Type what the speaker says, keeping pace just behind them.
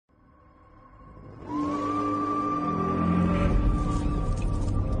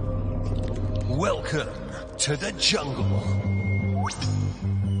Welcome to the jungle.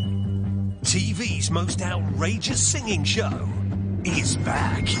 TV's most outrageous singing show is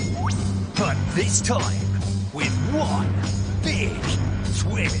back. But this time with one big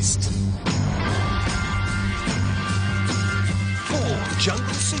twist. 4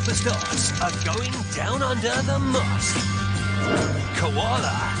 jungle superstars are going down under the must.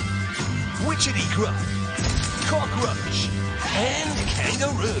 Koala, witchetty crow, cockroach, and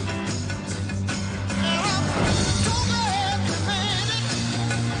kangaroo.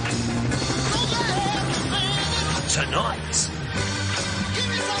 Tonight,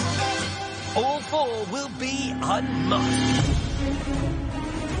 all 4 will be unmussed.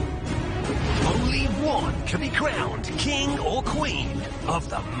 Only one can be crowned king or queen of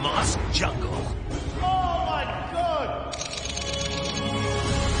the Musk Jungle. Oh my God!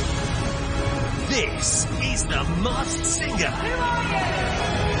 This is the Musk Singer. Who are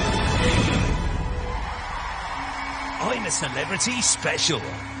you? I'm a Celebrity Special.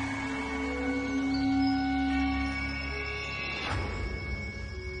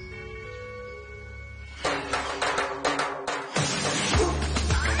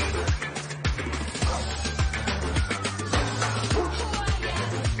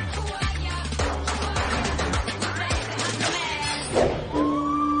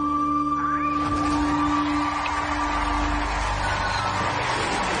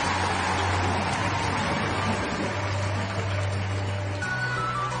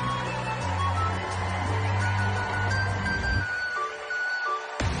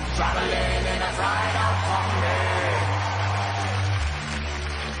 Traveling in a pride of Bombay.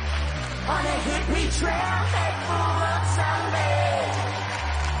 On a hippie trail, head full of Sunday.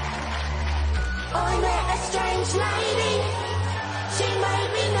 I met a strange lady. She made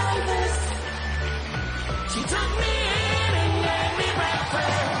me nervous. She took me in and gave me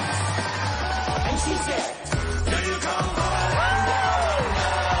breakfast. And she said, do you come for a land down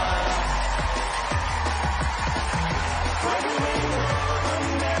under? Where the wind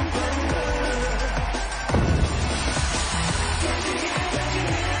and them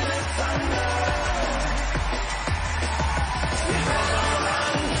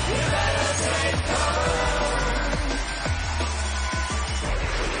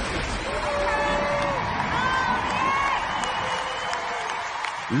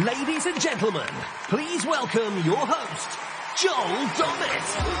Ladies and gentlemen, please welcome your host, Joel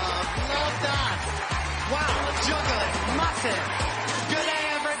Dommett. Love that. Wow, the jungle is massive. Good day,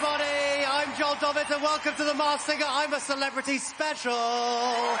 everybody. I'm Joel Dommett, and welcome to The Masked Singer. I'm a Celebrity Special.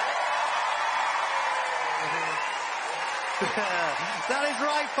 That is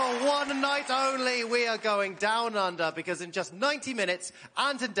right, for one night only, we are going down under, because in just 90 minutes,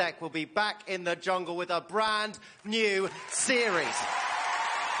 Ant and Dec will be back in the jungle with a brand new series.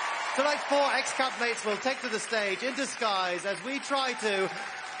 Tonight's 4 ex-campmates will take to the stage in disguise as we try to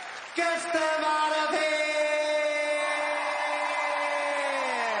get them out of here!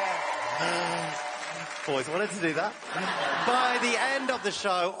 Boys wanted to do that. By the end of the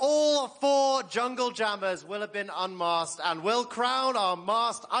show, all 4 jungle jammers will have been unmasked and will crown our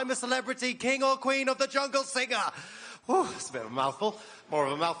masked I'm a Celebrity king or queen of the jungle singer. Whew, that's a bit of a mouthful. More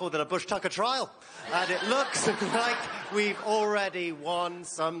of a mouthful than a Bush Tucker trial. And it looks like we've already won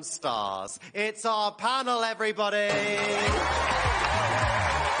some stars. It's our panel, everybody.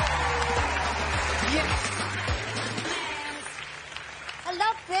 Yes. I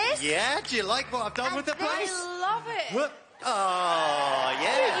love this. Yeah, do you like what I've done with the place? I love it. Whoop. Oh,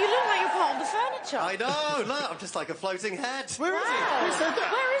 yeah. You look like you're part of the furniture. I know, look, I'm just like a floating head. Where is he? Who said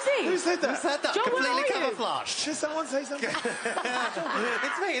that? Where is he? Who said that? Who said that? John, where Completely are you? camouflaged. Should someone say something?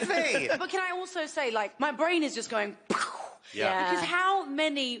 It's me. But can I also say, like, my brain is just going... Yeah. Because how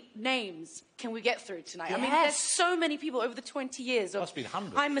many names can we get through tonight? I mean, Yes. there's so many people over the 20 years of... Must be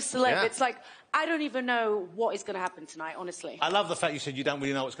hundreds. I'm a celeb. Yeah. It's like, I don't even know what is going to happen tonight, honestly. I love the fact you said you don't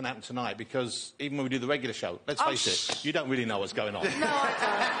really know what's going to happen tonight, because even when we do the regular show, let's face it, you don't really know what's going on. No,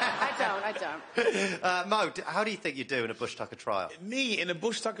 I don't. Mo, how do you think you do in a Bush Tucker trial? Me in a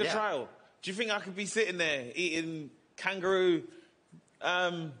Bush Tucker Yeah. trial? Do you think I could be sitting there eating kangaroo?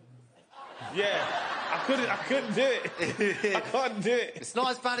 Yeah, I couldn't do it. I can't do it. It's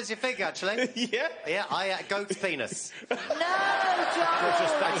not as bad as you think, actually. Yeah? Yeah, I ate goat's penis. No, John. That was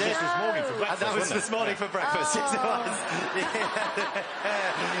just this morning for And breakfast, that was wasn't this it? morning for breakfast. Yes, it was.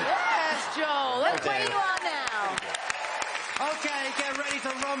 Yes, Joel. Look where you are now. Okay, get ready to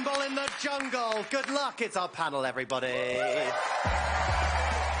rumble in the jungle. Good luck. It's our panel, everybody.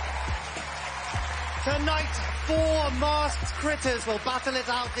 Tonight, 4 masked critters will battle it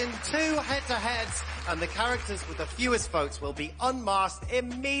out in 2 head-to-heads, and the characters with the fewest votes will be unmasked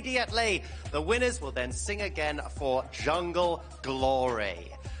immediately. The winners will then sing again for Jungle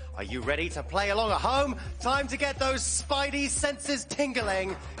Glory. Are you ready to play along at home? Time to get those spidey senses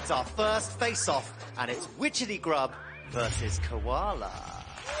tingling. It's our first face-off, and it's Witchetty Grub versus Koala.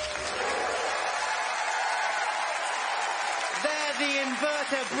 They're the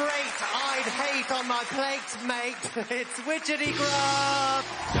invertebrate I'd hate on my plate, mate. It's Witchetty Grub.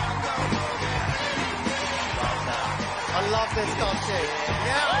 I love this costume.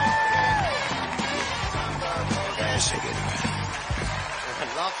 Yeah. I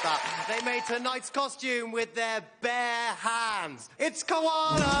love that. They made tonight's costume with their bare hands. It's Koala!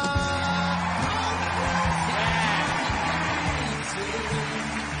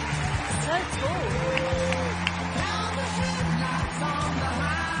 So cool.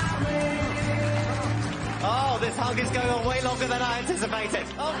 Oh, this hug is going on way longer than I anticipated.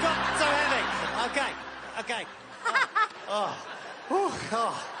 Oh, God, so heavy. Okay. Oh,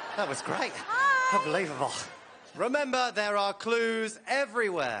 that was great. Unbelievable. Remember, there are clues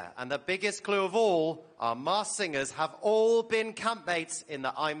everywhere, and the biggest clue of all, our masked singers have all been campmates in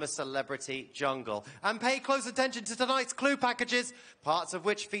the I'm a Celebrity jungle. And pay close attention to tonight's clue packages, parts of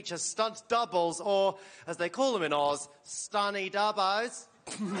which feature stunt doubles, or, as they call them in Oz, stunny dubbos.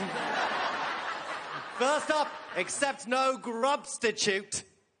 First up, accept no grubstitute,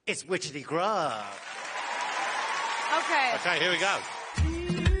 it's Witchetty Grub. Okay. Okay, here we go.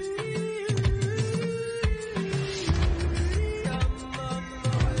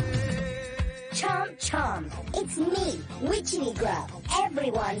 Chomp chomp, it's me, Witchetty Grub,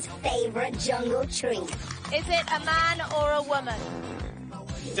 everyone's favorite jungle tree. Is it a man or a woman?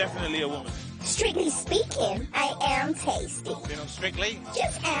 Definitely a woman. Strictly speaking, I am tasty. Been on Strictly?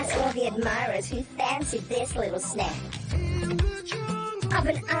 Just ask all the admirers who fancy this little snack. I've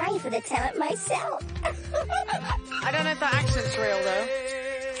an eye for the talent myself. I don't know if that accent's real, though.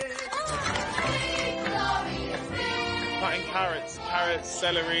 Cutting carrots,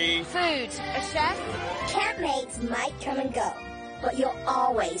 celery. Food. A chef? Campmates might come and go, but you'll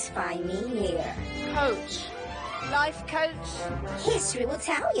always find me here. Coach. Life coach? History will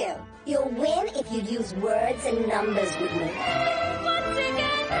tell you. You'll win if you use words and numbers with me. Once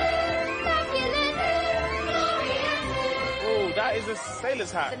again, fabulous, glorious. Oh, that is a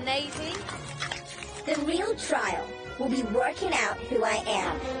sailor's hat. The Navy? The real trial will be working out who I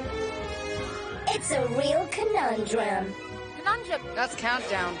am. It's a real conundrum. Conundrum. That's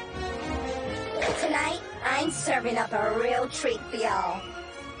countdown. Tonight, I'm serving up a real treat for y'all.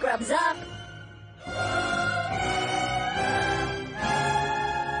 Grubs up.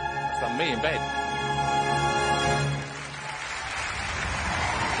 It's like me in bed.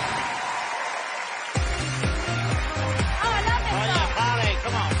 Oh, I love this song. Harley,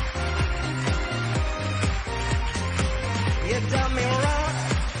 come on. You done me wrong.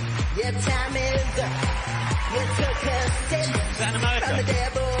 Your time is up. You took a step Latin from the America.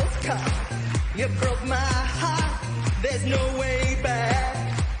 devil's cup. You broke my heart. There's no way back.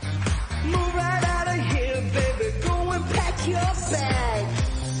 Move right out of here, baby. Go and pack your bag.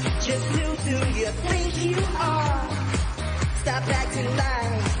 Just who do you think you are? Stop acting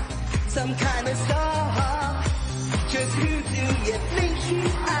like some kind of star. Just who do you think you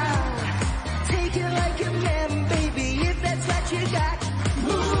are? Take it like a man, baby, if that's what you got.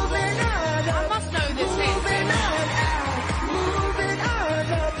 Moving on up. I must know this hit. Moving on out. Moving on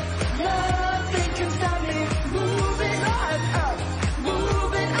up. Nothing can stop me. Moving on up.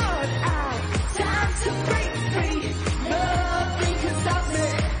 Moving on out. Time to break free. Nothing can stop me.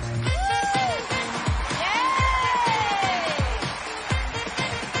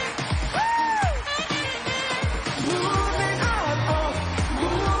 Moving on up.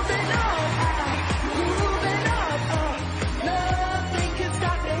 Moving on out. Moving on up. Nothing can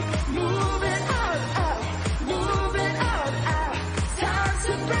stop me. Moving on up. Moving on out. Time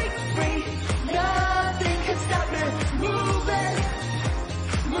to break free. Nothing can stop me. Moving.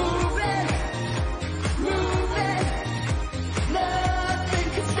 Moving. Moving. Nothing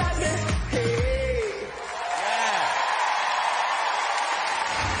can stop me. Hey.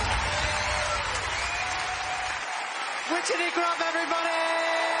 Witchetty Grub, everybody!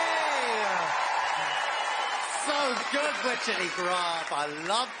 So good, Witchetty Grub. I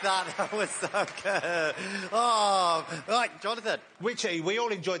love that. That was so good. Oh, right, Jonathan. Witchy, we all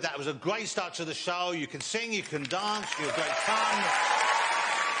enjoyed that. It was a great start to the show. You can sing, you can dance, you had great fun.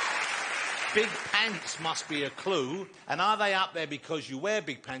 Big pants must be a clue. And are they up there because you wear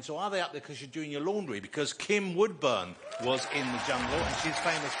big pants, or are they up there because you're doing your laundry? Because Kim Woodburn was in the jungle, and she's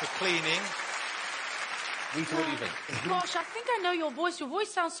famous for cleaning. Rita, what do you think? Gosh, I think I know your voice. Your voice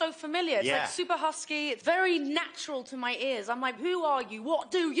sounds so familiar. It's Yeah. like super husky. It's very natural to my ears. I'm like, who are you?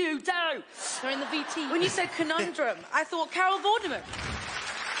 What do you do? They're in the VT. When you said conundrum, I thought Carol Vorderman.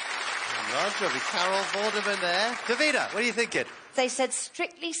 Conundrum with Carol Vorderman there. Davida, what are you thinking? They said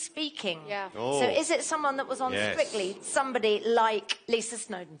Strictly Speaking. Yeah. Oh. So is it someone that was on Yes. Strictly, somebody like Lisa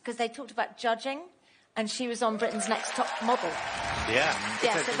Snowdon? Because they talked about judging, and she was on Britain's Next Top Model. Yeah.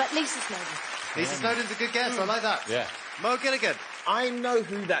 Yeah, so, but Lisa Snowdon. Lisa Snowdon's a good guess. I like that. Yeah. Mo Gilligan. I know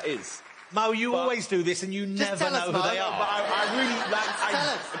who that is. Mo, you always do this and you never tell us, know Mo. who they But are. I really like. Tell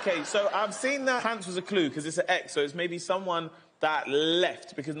us. Okay, so I've seen that Pants was a clue because it's an X, so it's maybe someone that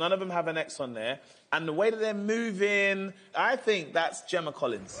left because none of them have an X on there. And the way that they're moving, I think that's Gemma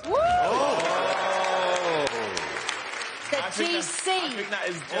Collins. The I think GC. that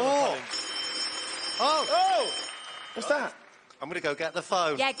is Gemma Oh. Collins. Oh, Oh! What's that? I'm going to go get the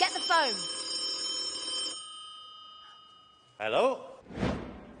phone. Yeah, get the phone. Hello?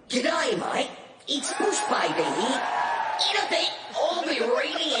 G'day, mate. It's Bush Baby here. In a bit, I'll be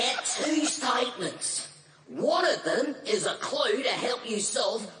reading out 2 statements. One of them is a clue to help you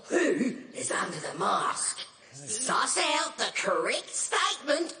solve who is under the mask. Suss out the correct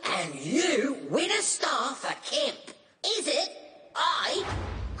statement and you win a star for Kemp. Is it A,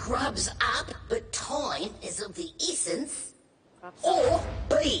 grubs up but time is of the essence? Or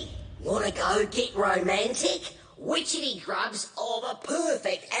B, wanna go get romantic? Witchetty grubs are the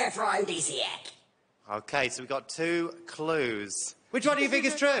perfect aphrodisiac. Okay, so we've got 2 clues. Which one do you think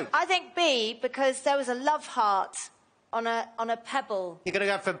is true? I think B, because there was a love heart on a pebble. You're going to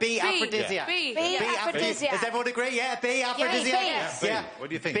go for B, aphrodisiac. B. B, aphrodisiac. Does everyone agree? Yeah, B, aphrodisiac? B. Yeah. What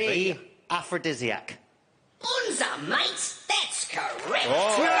do you think, B, B? aphrodisiac. Bunza, mate, that's correct.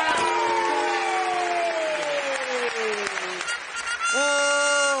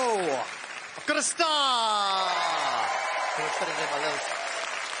 Whoa! I've got a star! Can I put it in my little...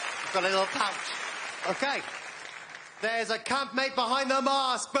 I've got a little pouch. Okay. There's a campmate behind the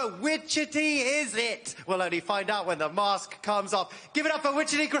mask, but Witchetty is it? We'll only find out when the mask comes off. Give it up for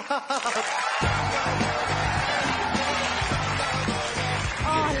Witchetty Grub! Oh,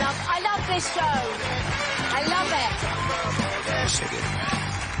 I love this show. I love it.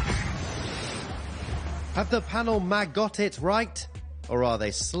 Have the panel got it right? Or are they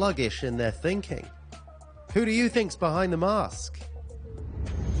sluggish in their thinking? Who do you think's behind the mask?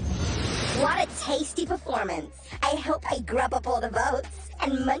 What a tasty performance. I hope I grub up all the votes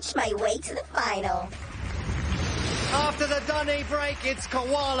and munch my way to the final. After the Dunny break, it's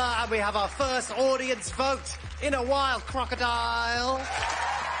Koala, and we have our first audience vote in a while, Crocodile.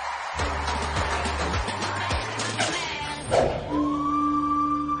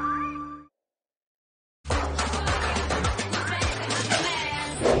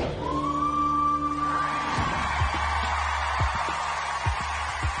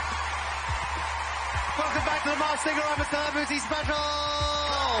 Welcome back to the Masked Singer. I'm Mr. Booty Special.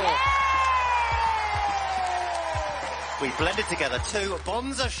 We blended together 2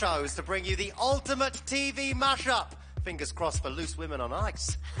 Bonza shows to bring you the ultimate TV mashup. Fingers crossed for loose women on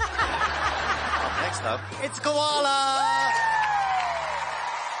ice. Up next, though, it's Koala.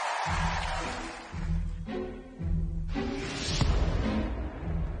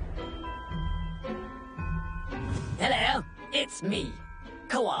 Hello, it's me,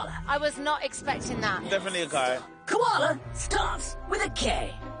 Koala. I was not expecting that. Definitely a guy. Koala starts with a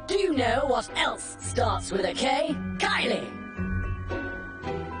K. Do you know what else starts with a K? Kylie.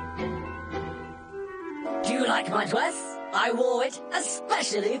 Do you like my dress? I wore it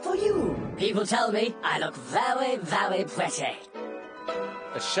especially for you. People tell me I look very, very pretty.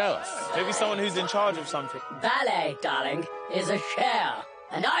 Show us. Maybe someone who's in charge of something. Ballet, darling, is a show.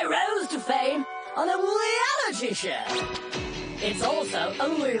 And I rose to fame on a reality show. It's also a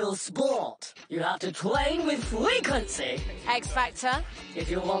real sport. You have to train with frequency X Factor. if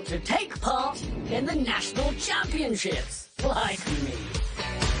you want to take part in the national championships, like me.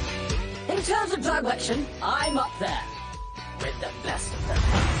 In terms of direction, I'm up there with the best of them.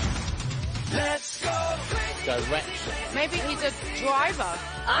 Let's go! Direction. Maybe he's a driver.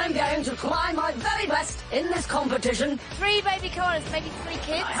 I'm going to try my very best in this competition. 3 baby koalas, maybe 3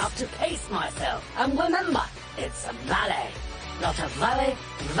 kids. I have to pace myself. And remember, it's a ballet, not a very,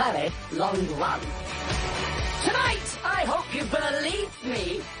 very long run. Tonight, I hope you believe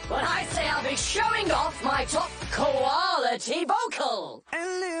me when I say I'll be showing off my top quality vocal.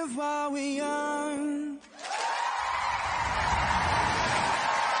 And live while we young.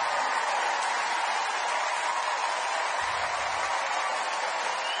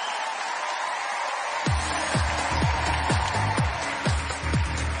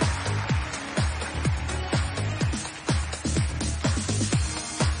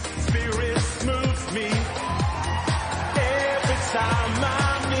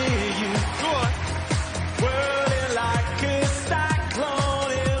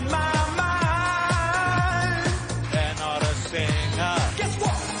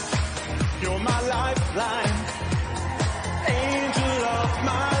 line. Angel of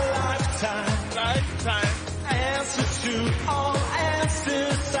my lifetime. Answer to all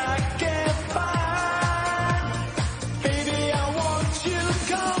answers I can't find. Baby, I want you to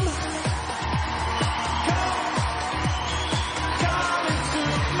come into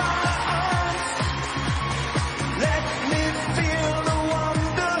my arms. Let me feel the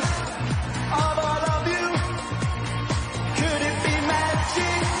wonder of all of you. Could it be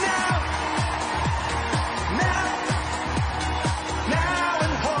magic now? Now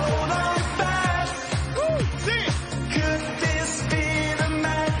and hold on fast. Could this be the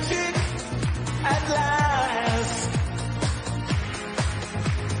magic at last?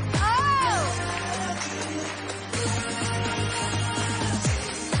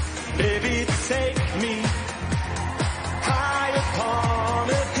 Baby, take me high upon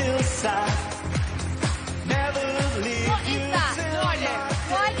a hillside. Never leave What you is that? till No idea.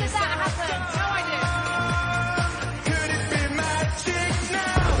 Why does that happen? No idea. Could it be magic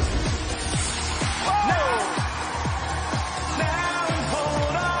now? Now and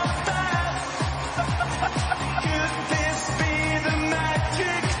hold on fast. Could this be the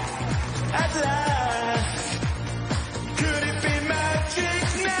magic at last? Could it be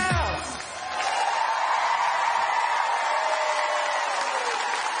magic now?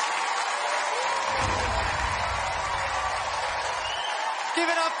 Give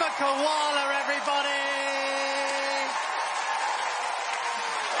it up for Koala, everybody!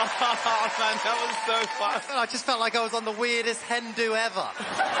 Oh, man, that was so fun. I just felt like I was on the weirdest hen do ever.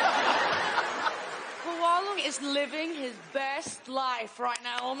 Koala is living his best life right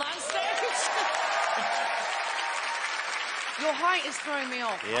now on that stage. Your height is throwing me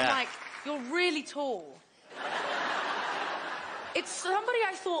off. Yeah. I'm like, you're really tall. It's somebody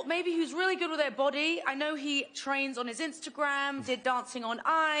I thought maybe who's really good with their body. I know he trains on his Instagram, did Dancing on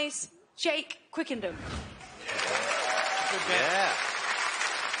Ice. Jake Quickendom. Yeah.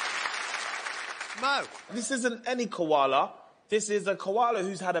 Mo. This isn't any koala. This is a koala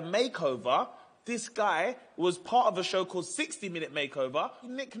who's had a makeover. This guy was part of a show called 60 Minute Makeover.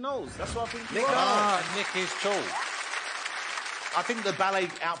 Nick knows. That's what I think. Nick is tall. I think the ballet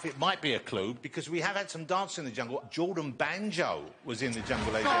outfit might be a clue because we have had some dance in the jungle. Jordan Banjo was in the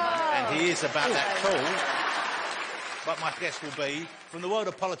jungle agent, and he is about that tall. But my guess will be, from the world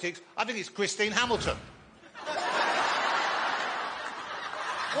of politics, I think it's Christine Hamilton.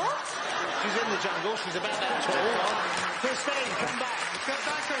 What? She's in the jungle, she's about that tall. Christine, come back. Come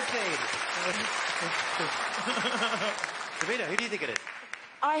back, Christine. Davina, who do you think it is?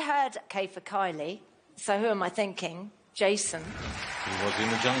 I heard K for Kylie, so who am I thinking? Jason. He was in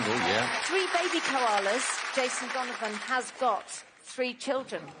the jungle, yeah. 3 baby koalas. Jason Donovan has got 3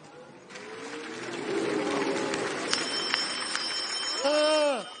 children.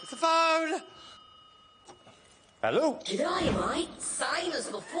 It's a phone! Hello? G'day, mate. Same as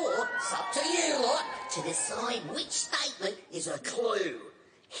before. It's up to you lot to decide which statement is a clue.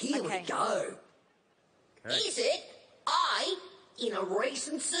 Here we go. Is it A, in a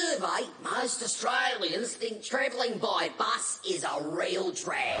recent survey, most Australians think travelling by bus is a real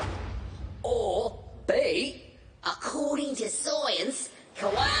drag? Or B, according to science,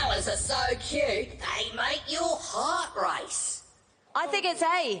 koalas are so cute they make your heart race? I think it's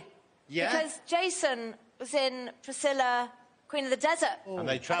A. Yeah? Because Jason was in Priscilla, Queen of the Desert. And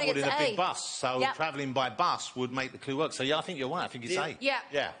they travelled in a big bus, so travelling by bus would make the clue work. So, yeah, I think you're right. I think it's A. Yeah.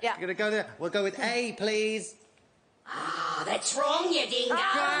 Yeah. You're going to go there? We'll go with A, please. Ah, that's wrong, you dingo.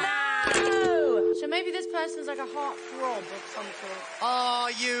 No! So maybe this person's like a heart throb of some sort. Are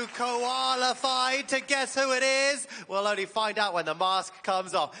you koala-fied to guess who it is? We'll only find out when the mask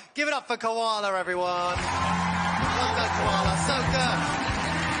comes off. Give it up for Koala, everyone. Well done, Koala. So good.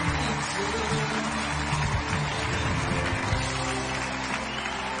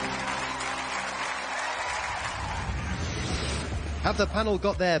 Have the panel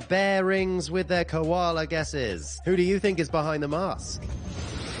got their bearings with their koala guesses? Who do you think is behind the mask?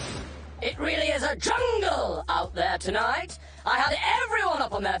 It really is a jungle out there tonight. I had everyone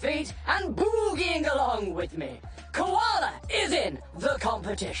up on their feet and boogieing along with me. Koala is in the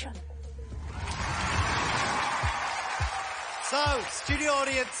competition. So, studio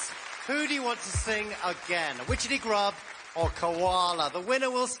audience, who do you want to sing again? Witchetty Grub or Koala? The winner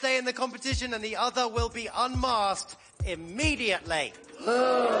will stay in the competition and the other will be unmasked immediately.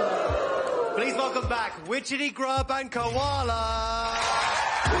 Please welcome back Witchetty Grub and Koala.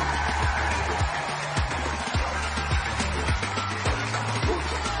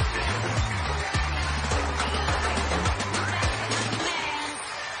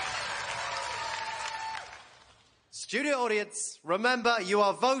 Studio audience, remember you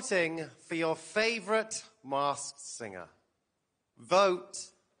are voting for your favourite masked singer. Vote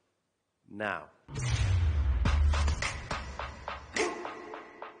now.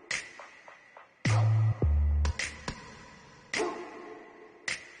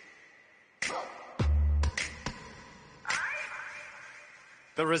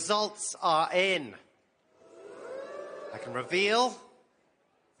 The results are in. I can reveal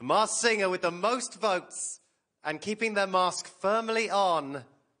the masked singer with the most votes and keeping their mask firmly on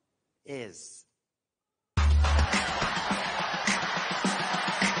is...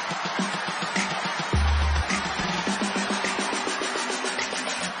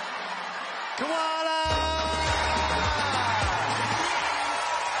 Koala!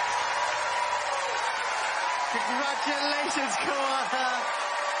 Congratulations, Koala!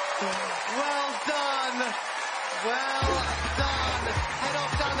 Well done! Well done! Head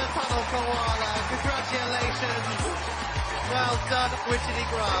off down the tunnel, Koala. Congratulations! Well done, Witchetty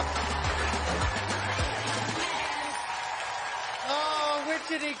Grub. Oh,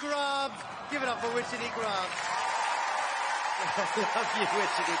 Witchetty Grub! Give it up for Witchetty Grub. I love you,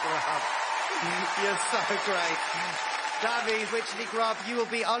 Witchetty Grub. You're so great. That means, Witchetty Grub, you will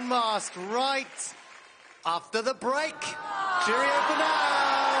be unmasked right after the break. Cheerio for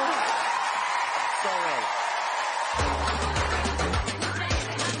now. Sorry.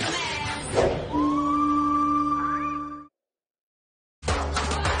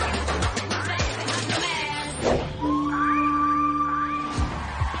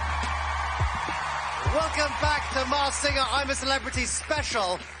 Welcome back to Masked Singer, I'm a Celebrity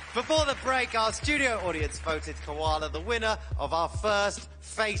special. Before the break, our studio audience voted Koala the winner of our first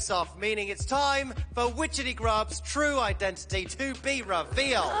face-off, meaning it's time for Witchetty Grub's true identity to be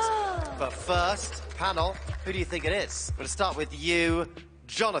revealed. But first, panel, who do you think it is? We'll start with you,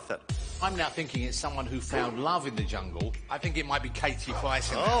 Jonathan. I'm now thinking it's someone who found love in the jungle. I think it might be Katie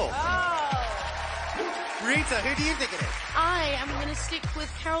Price. Rita, who do you think it is? I am going to stick with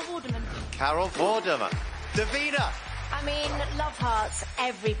Carol Vorderman. Carol Vorderman. Davina. I mean, love hearts.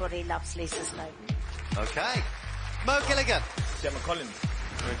 Everybody loves Lisa Snowden. Okay. Mo Gilligan. Gemma Collins.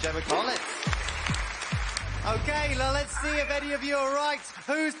 You're Gemma Collins. Okay, now let's see if any of you are right.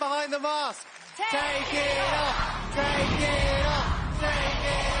 Who's behind the mask? Take it off! Take it off! Take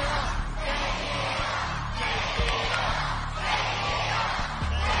it off!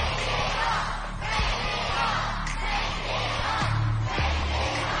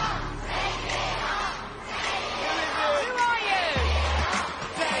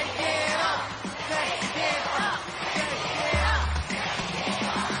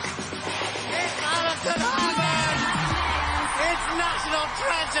 National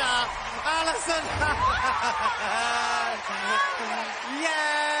treasure, Alison.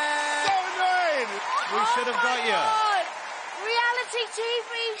 Yeah. So annoying. We should have got you. Reality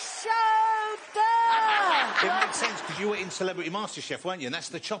TV show, duh! It makes sense because you were in Celebrity MasterChef, weren't you? And that's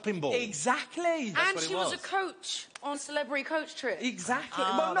the chopping board. Exactly. And she was a coach on Celebrity Coach Trip. Exactly.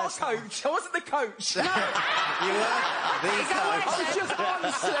 Well, not coach. I wasn't the coach. No. You were the coach. I was just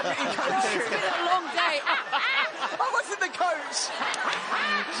on Celebrity Coach Trip. It's been a long day. I wasn't the coach.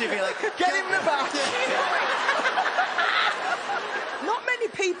 She'd be like, get in the back. Not many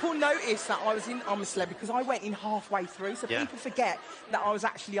people noticed that I was in I'm a Celeb because I went in halfway through, so people forget that I was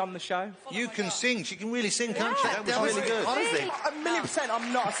actually on the show. You can sing. She can really sing, can't she? That was really good. Honestly. 1,000,000%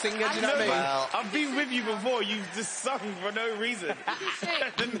 I'm not a singer, do you know what I mean? Well, I've been with you before. You've just sung for no reason.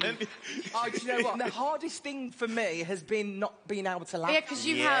 Do you know what? The hardest thing for me has been not being able to laugh. Yeah, because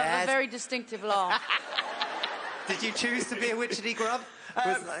you have a very distinctive laugh. did you choose to be a Witchetty Grub?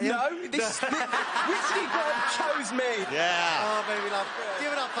 No, Witchetty Grub chose me. Yeah. Oh, baby love.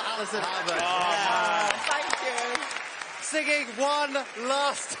 Give it up for Alison Hammond. Thank you. Singing one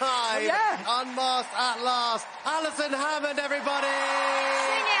last time. Unmasked at last. Alison Hammond, everybody.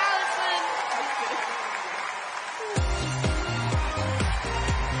 Sing it, Alison.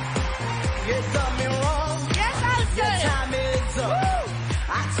 You done me wrong. Yes, Alison. Your time is up.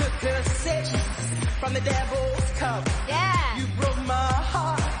 I took a sip from the devil's cup. Yeah. You broke my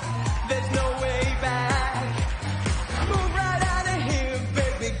heart. There's no way back. Move right out of here,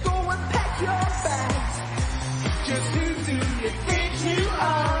 baby. Go and pack your bags. Just who do you think you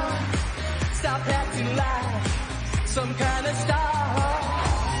are? Stop acting like some kind of star.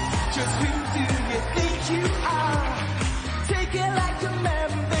 Just who do you think you are? Take it like a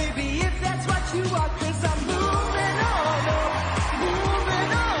man, baby, if that's what you are. 'Cause I'm moving on up,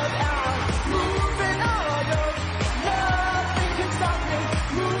 moving on out, moving on up. No.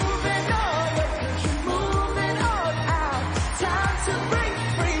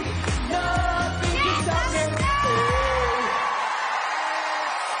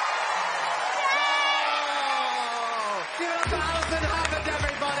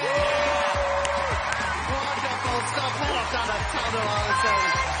 Don't stop. Pull up down that tunnel, Alison.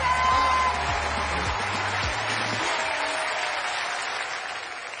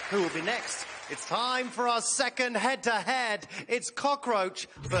 Who will be next? It's time for our second head-to-head. It's Cockroach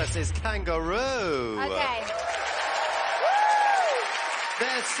versus Kangaroo. Okay.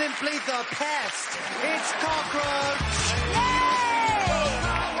 They're simply the pest. It's Cockroach.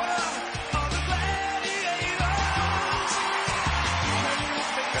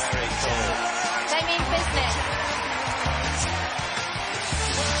 Very cool. They mean business.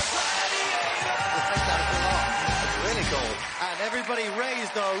 Really cool. And everybody raise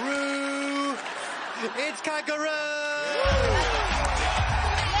the roo. It's Kangaroo.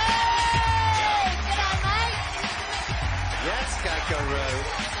 Yes, Kangaroo.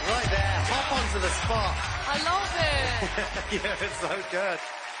 Right there. Hop onto the spot. I love it. Yeah, it's so good.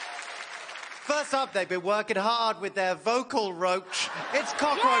 First up, they've been working hard with their vocal roach. It's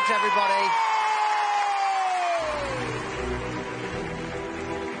Cockroach, everybody.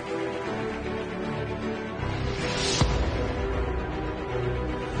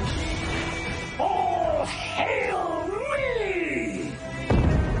 Oh, hail me!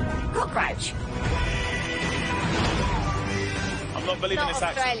 Cockroach. I'm not believing Not this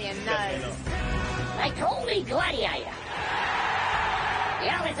accent. Australian, no. Definitely not. They call me Gladiator. The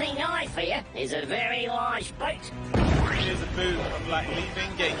only thing I fear is a very large boat. Here's a boo of like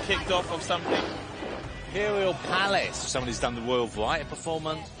leaving, getting kicked off of something. Imperial Palace. Somebody's done the Royal Variety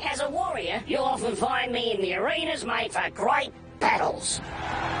performance. As a warrior, you'll often find me in the arenas made for great battles.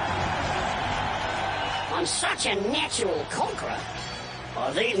 I'm such a natural conqueror.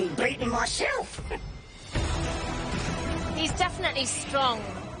 I've even beaten myself. He's definitely strong.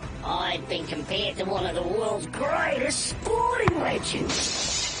 I've been compared to one of the world's greatest sporting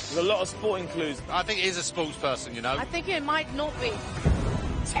legends. There's a lot of sporting clues. I think he is a sports person, you know. I think it might not be.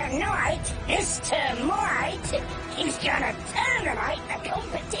 Tonight, Mr. Might is gonna terminate the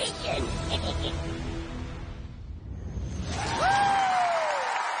competition.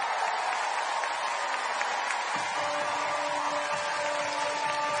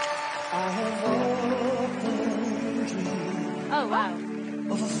 Oh, wow.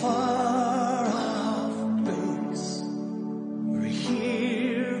 Of a far-off place where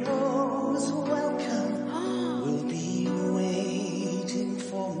heroes welcome will be waiting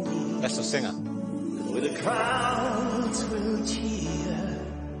for me. That's the singer. Where the crowds will cheer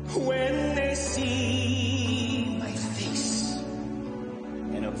when they see my face,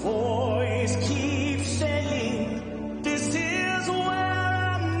 and a voice keeps saying, "This is where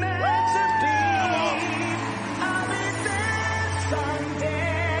I'm meant to be." I'll be there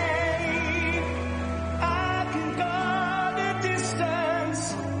someday. I can go the distance.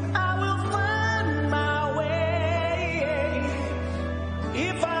 I will find my way.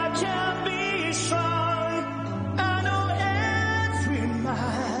 If I can be strong, I know every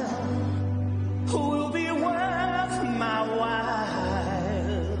mile will be worth my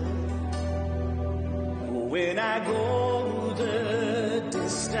while. When I go the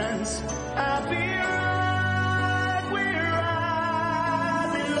distance, I'll be right where I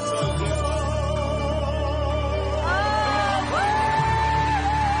belong.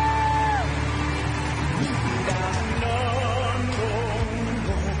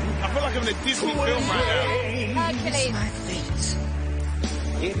 I feel like I'm in a Disney film right now. Hercules. My fate.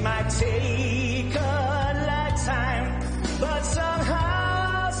 It might take a lifetime, but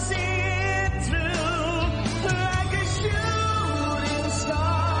somehow I'll see it through like a shooting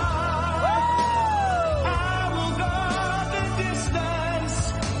star. I will go the distance.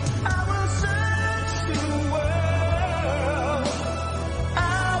 I will search the world. I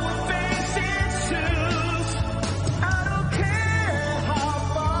will face its truth. I don't care how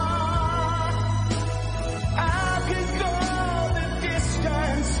far. I can go the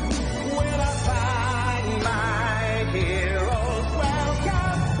distance when I find my heroes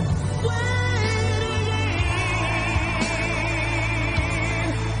welcome waiting.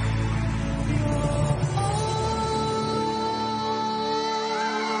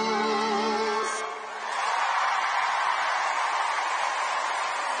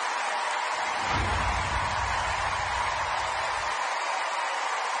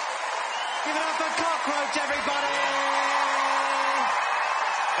 Give it up for Cockroach, everybody!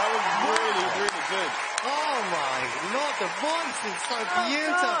 That was really, really good. Oh my Lord, the voice is so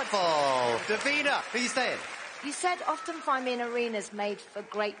beautiful. Davina, who are you saying? You said often find me in arenas made for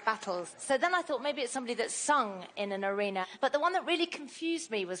great battles. So then I thought maybe it's somebody that's sung in an arena. But the one that really confused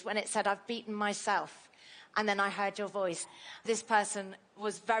me was when it said, "I've beaten myself." And then I heard your voice. This person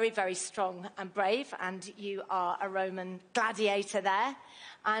was very, very strong and brave, and you are a Roman gladiator there.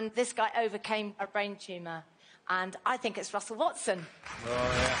 And this guy overcame a brain tumour. And I think it's Russell Watson. Oh,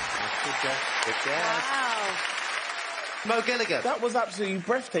 yeah. Good guess. Good guess. Wow. Mo Gilligan. That was absolutely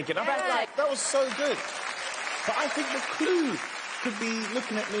breathtaking. I felt like that was so good. But I think the clue could be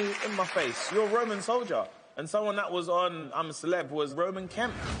looking at me in my face. You're a Roman soldier. And someone that was on I'm a Celeb was Roman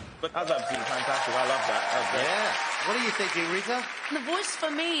Kemp. But that's absolutely fantastic. I love that. Yeah. What are you thinking, Rita? The voice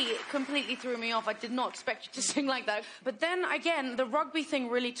for me completely threw me off. I did not expect you to sing like that. But then again, the rugby thing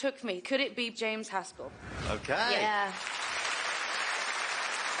really took me. Could it be James Haskell? Okay. Yeah.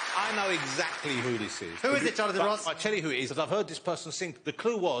 I know exactly who this is. Who is it, Jonathan Ross? I'll tell you who it is, because I've heard this person sing. The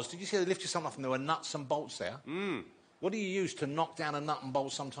clue was, did you see they lifted something off and there were nuts and bolts there? What do you use to knock down a nut and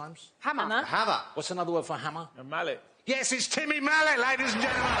bolt sometimes? Hammer. A hammer. What's another word for hammer? A mallet. Yes, it's Timmy Mallet, ladies and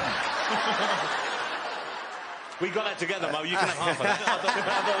gentlemen. We got that together, Mo. You can have half of that. I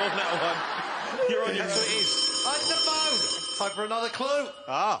don't want that one. You're on your feet. On the phone. Time for another clue.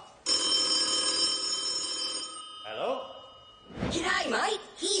 Ah. Hello? G'day, mate.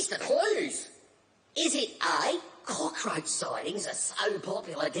 Here's the clues. Is it A, cockroach sightings are so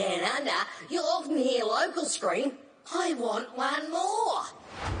popular down under, you'll often hear locals scream, I want one more?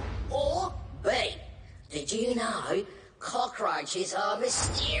 Or B, did you know cockroaches are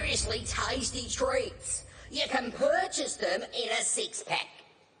mysteriously tasty treats? You can purchase them in a 6-pack.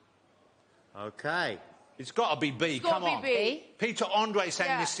 Okay. It's got to be B. It's gotta Come be on. B. Peter Andre sang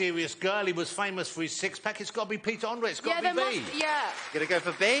Yeah. Mysterious Girl. He was famous for his 6-pack. It's got to be Peter Andre. It's got to Yeah, be there B. must. Yeah. Gonna go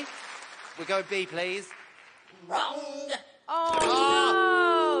for B? We'll go B, please. Wrong.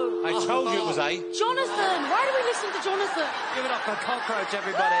 Oh. I told you it was A. Jonathan. Why do we listen to Jonathan? Give it up for Cockroach,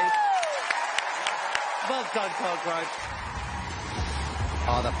 everybody. Well done, Cockroach.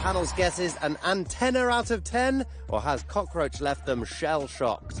 Are the panel's guesses an antenna out of 10, or has Cockroach left them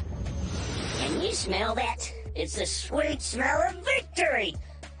shell-shocked? Can you smell that? It's the sweet smell of victory.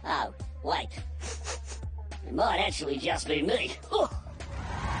 Oh, wait. It might actually just be me. Oh.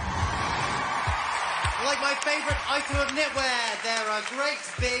 Like my favourite item of knitwear, they're a great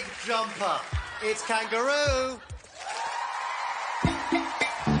big jumper. It's Kangaroo.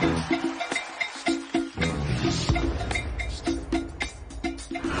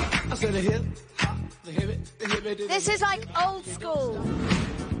 This is like old school.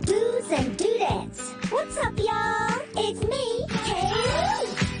 Dudes and dudettes. What's up, y'all? It's me, Kaylee.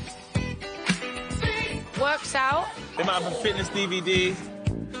 Works out. They might have a fitness DVD.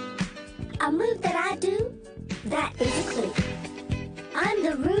 A move that I do, that is a clue. I'm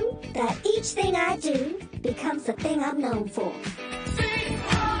the root that each thing I do becomes the thing I'm known for.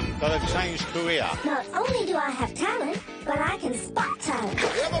 So they've changed career. Not only do I have talent, but I can spot talent.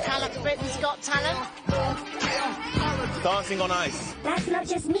 Talent, Britain's Got Talent. Dancing on Ice. That's not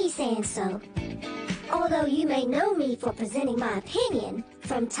just me saying so. Although you may know me for presenting my opinion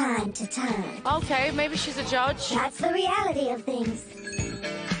from time to time. Okay, maybe she's a judge. That's the reality of things.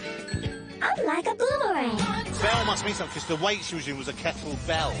 I'm like a boomerang. Bell must mean something, because the weight she was using was a kettle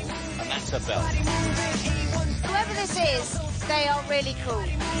bell, and that's a bell. Whoever this is, they are really cool.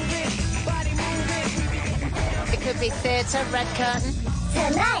 It could be theatre, red curtain.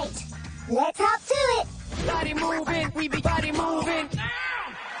 Tonight, let's hop to it. Body moving, we be body moving.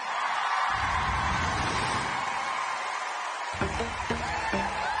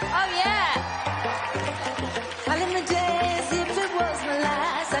 Oh, yeah. I live my day as if it was my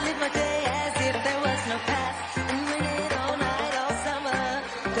last. I live my day as if there was no past. And win it all night, all summer.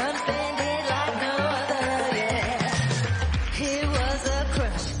 Gonna spend it like no other, yeah. It was a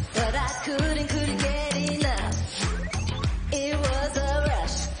crush, but I couldn't get enough. It was a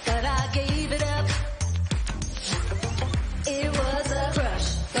rush, but I gave it up. It was a crush,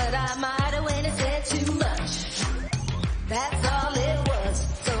 but I might have went and said too much. That's all it was,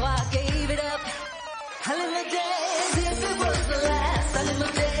 so I gave it up. I live my day as if it was the last. I live my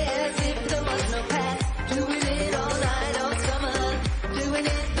day as if there was no past. Doing it all night, all summer. Doing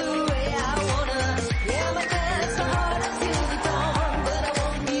it the way I wanna. Yeah, my dance so hard until the dawn. But I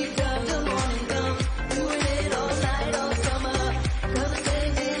won't be done till morning come. Doing it all night, all summer. Gonna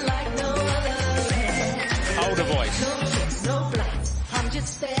spend it like no other. Yeah. Older voice. No trips, no flights. I'm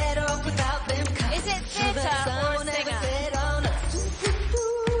just fed up without them kites. Is it theatre or a singer?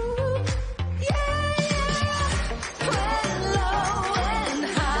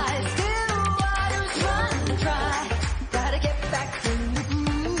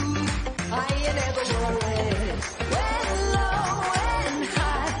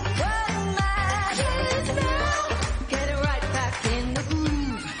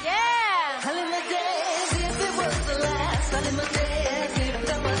 I live my day as if it was the last. I live my day as if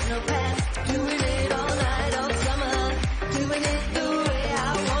there was no past.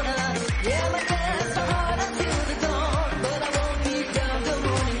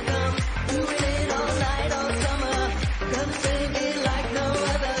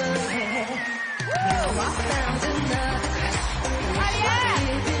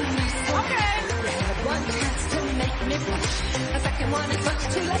 me blush. A second one is much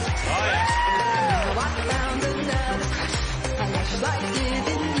too late. Oh, yeah. I found another crush. I like right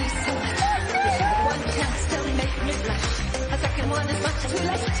giving you so much. You have one chance to make me blush. A second one is much too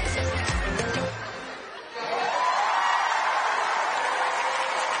late.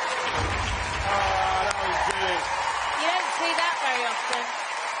 You don't see that very often.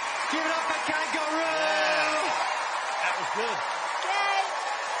 Give it up for Kangaroo! That was good.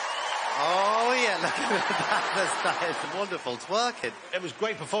 Oh, yeah, look at that. That is wonderful twerking. It was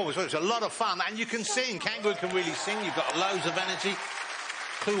great performance. It was a lot of fun. And you can sing. Kangaroo can really sing. You've got loads of energy.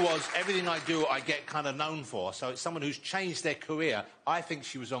 Clue was, everything I do, I get kind of known for. So it's someone who's changed their career. I think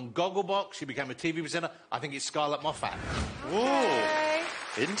she was on Gogglebox. She became a TV presenter. I think it's Scarlett Moffat.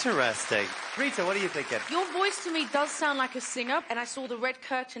 Ooh, interesting. Rita, what are you thinking? Your voice to me does sound like a singer, and I saw the red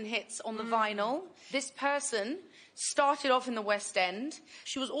curtain hits on the vinyl. This person started off in the West End.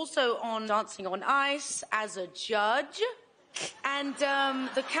 She was also on Dancing on Ice as a judge. And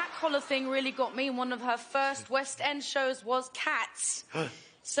the cat collar thing really got me. One of her first West End shows was Cats.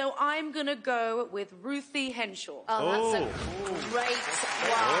 So I'm going to go with Ruthie Henshaw. Oh, that's a great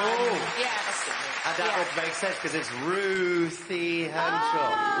one. Yes. And that would make sense because it's Ruthie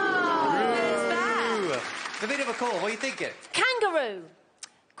Henshaw. Davina McCall, what are you thinking? Kangaroo.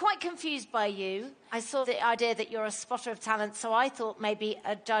 Quite confused by you. I saw the idea that you're a spotter of talent, so I thought maybe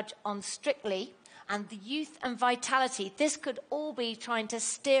a judge on Strictly. And the youth and vitality, this could all be trying to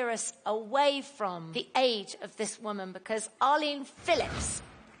steer us away from the age of this woman, because Arlene Phillips,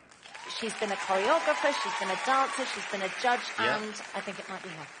 she's been a choreographer, she's been a dancer, she's been a judge, and I think it might be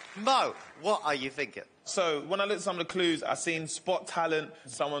her. Mo, what are you thinking? So, when I looked at some of the clues, I seen spot talent,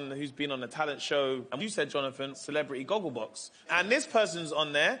 someone who's been on a talent show. And you said, Jonathan, celebrity Gogglebox. And this person's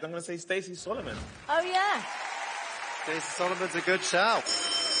on there. I'm going to say Stacey Solomon. Oh, yeah. Stacey Solomon's a good shout.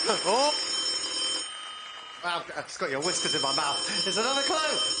 Oh. Wow, I've just got your whiskers in my mouth. There's another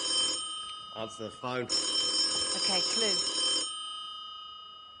clue. Answer the phone. OK, clue.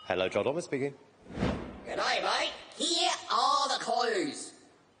 Hello, John Thomas speaking. G'day, mate. Here are the clues.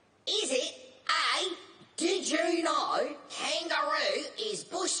 Is it A, did you know kangaroo is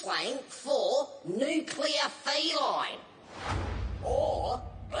bush slang for nuclear feline? Or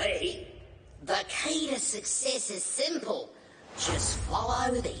B, the key to success is simple. Just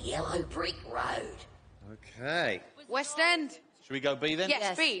follow the yellow brick road. Okay. West End. Should we go B then?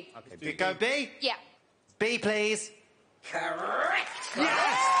 Yes, B. Okay, go B? Yeah. B, please. Correct.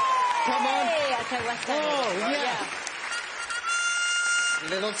 Yes! Come on. Hey, OK, West End. Oh, yeah.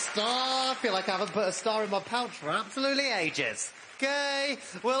 Little star. I feel like I haven't put a star in my pouch for absolutely ages. Okay,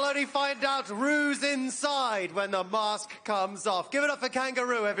 we'll only find out who's inside when the mask comes off. Give it up for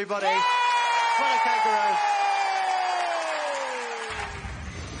Kangaroo, everybody. Well, Kangaroo.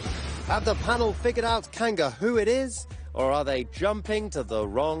 Have the panel figured out who it is, or are they jumping to the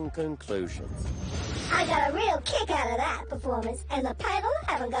wrong conclusions? I got a real kick out of that performance, and the panel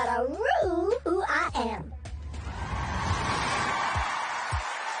haven't got a roo who I am.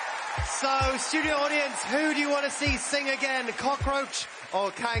 So, studio audience, who do you want to see sing again, Cockroach or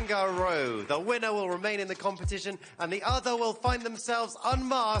Kangaroo? The winner will remain in the competition, and the other will find themselves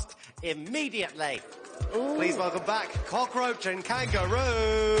unmasked immediately. Ooh. Please welcome back Cockroach and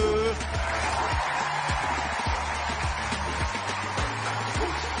Kangaroo.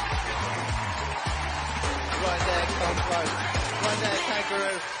 Right there, Cockroach. Right there,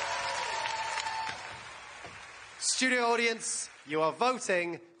 Kangaroo. Studio audience, you are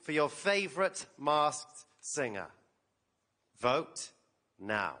voting for your favourite masked singer. Vote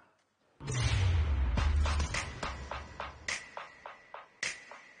now.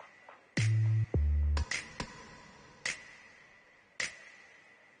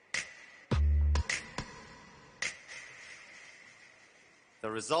 The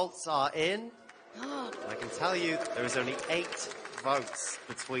results are in. I can tell you there is only 8 votes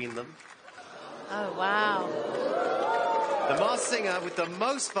between them. Oh, wow. The masked singer with the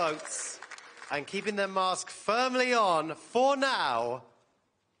most votes and keeping their mask firmly on for now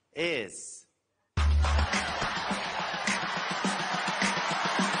is...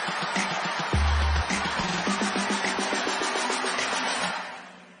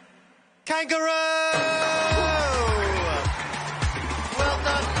 Kangaroo! Well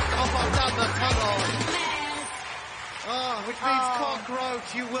done. Off down the tunnel. Oh, which means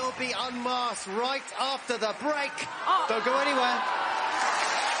Cockroach, you will be unmasked right after the break. Don't go anywhere.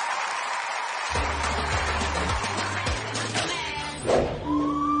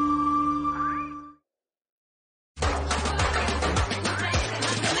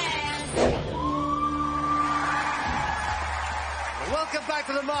 Welcome back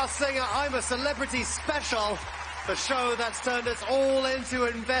to The Masked Singer. I'm a Celebrity Special. The show that's turned us all into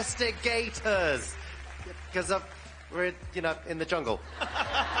investigators. Because we're, in the jungle.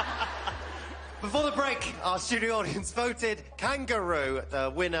 Before the break, our studio audience voted Kangaroo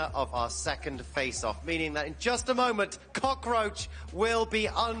the winner of our second face-off, meaning that in just a moment, Cockroach will be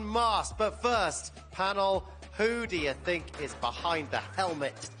unmasked. But first, panel, who do you think is behind the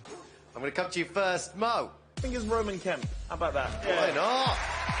helmet? I'm going to come to you first, Mo. I think it's Roman Kemp. How about that? Why not?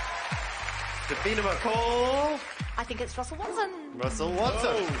 Davina McCall. I think it's Russell Watson. Russell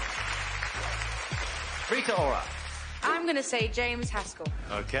Watson. Rita Ora. I'm going to say James Haskell.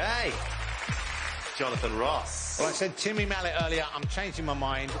 Okay. Jonathan Ross. Well, I said Timmy Mallet earlier. I'm changing my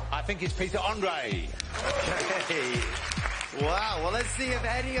mind. I think it's Peter Andre. Okay. Wow. Well, let's see if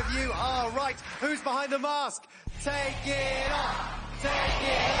any of you are right. Who's behind the mask? Take it off. Take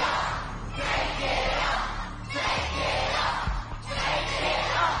it off. Take it off. Take it off. Take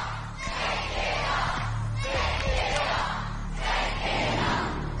it off. Take it off. Take it off. Take it off.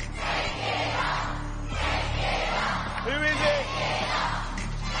 Take it off. Take it off. Who is it?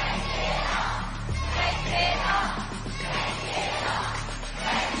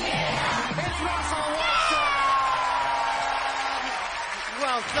 It's Russell Watson!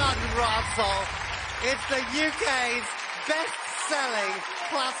 Well done, Russell. It's the UK's best-selling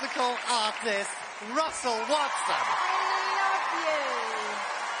classical artist, Russell Watson.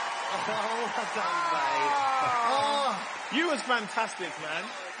 Oh, well done, babe. Oh. You was fantastic, man.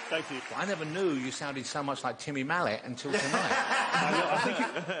 Thank you. I never knew you sounded so much like Timmy Mallet until tonight.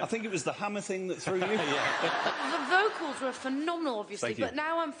 I think it was the hammer thing that threw you. The vocals were phenomenal, obviously, Thank you. but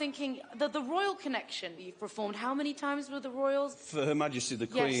now I'm thinking the Royal Connection you've performed. How many times were the Royals? For Her Majesty the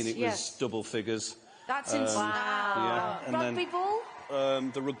Queen, it was double figures. That's insane. Yeah, and Rugby ball?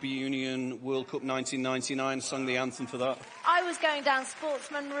 The Rugby Union World Cup 1999, sung the anthem for that. I was going down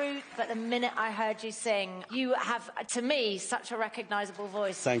sportsman route, but the minute I heard you sing, you have, to me, such a recognisable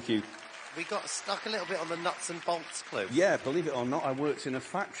voice. Thank you. We got stuck a little bit on the nuts and bolts clue. Yeah, believe it or not, I worked in a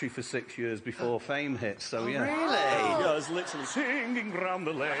factory for 6 years before fame hit, so yeah. Really? Yeah, I was literally singing round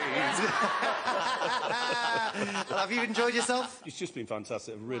the lane. Have you enjoyed yourself? It's just been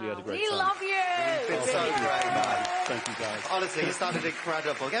fantastic. I've really had a great We time. love you! It's been so great, man. Thank you, guys. Honestly, you sounded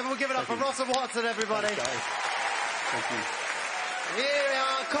incredible. Everyone give it up for Russell Watson, everybody. Thanks, guys. Thank you. Here we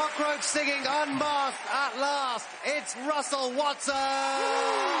are, Cockroach singing unmasked at last. It's Russell Watson.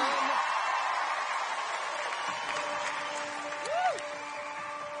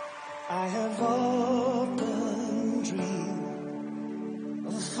 I have often dreamed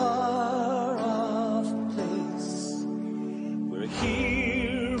of a far-off place where a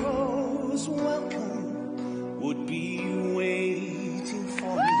hero's welcome would be waiting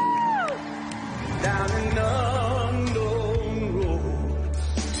for me. Down an unknown road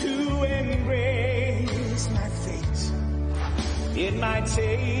to embrace my fate. It might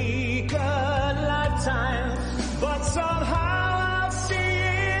take a lifetime, but somehow I'll see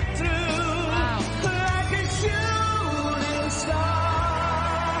it through. Like a shooting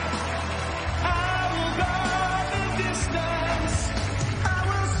star, I will go the distance. I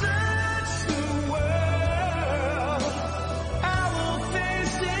will search the world. I will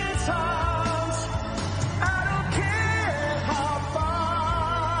face its heart. I don't care how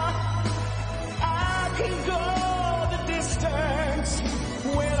far. I can go the distance.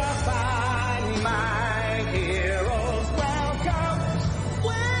 Will I find my hero's welcome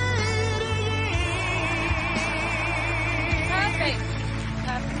waiting? Perfect.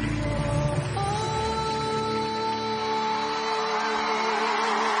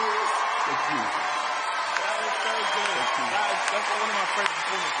 That's one of my favorite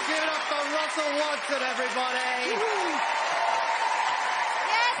performances. Give it up for Russell Watson, everybody.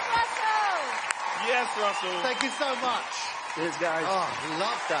 Yes, Russell! Yes, Russell. Thank you so much. Cheers, guys. Oh,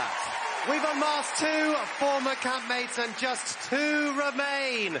 love that. We've unmasked 2 former campmates and just 2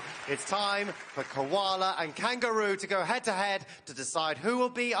 remain. It's time for Koala and Kangaroo to go head-to-head to decide who will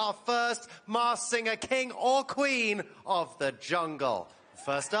be our first masked singer, king or queen of the jungle.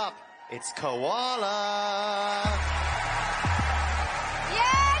 First up, it's Koala.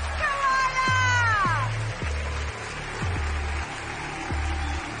 Yes, Koala!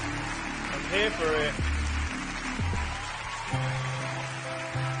 I'm here for it.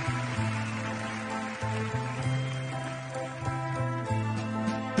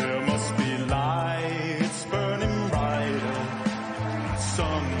 There must be lights burning brighter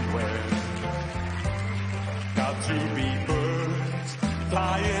somewhere. Got to be birds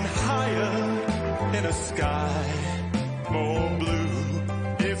flying higher in a sky more blue.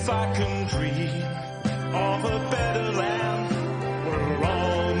 If I can dream of a better land where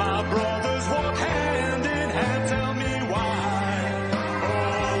all my brothers walk hand in hand.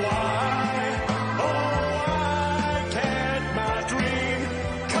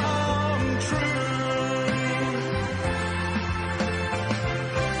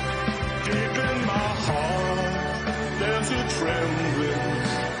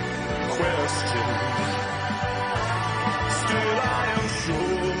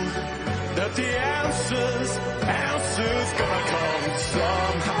 that the answers gonna come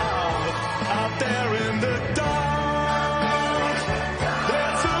somehow. Out there in the dark,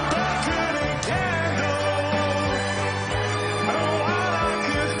 there's a beckoning candle. And while I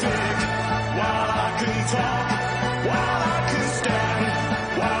could think, while I can talk, while I can stand,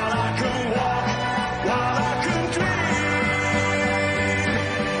 while I can walk, while I can dream,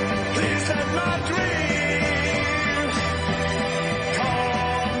 please let my dreams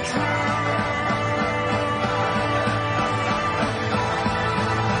come true.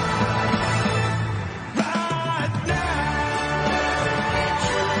 Right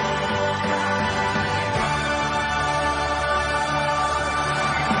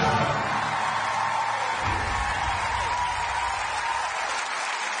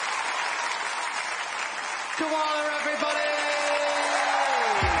Koala, everybody!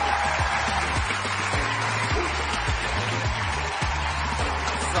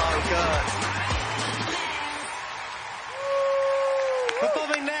 So good.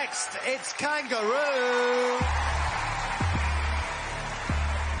 Performing next, it's Kangaroo.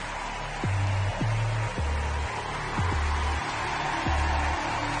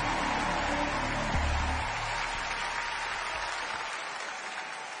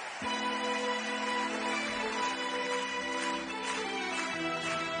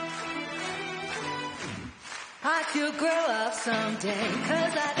 I could grow up someday,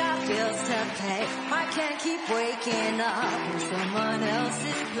 'cause I got bills to pay. I can't keep waking up in someone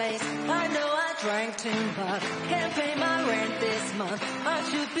else's place. I know I drank too much, can't pay my rent this month. I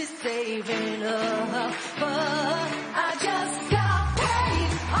should be saving up, but I just got paid.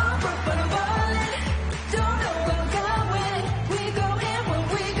 I'm broke but I'm ballin', don't know where I'm going. We go in when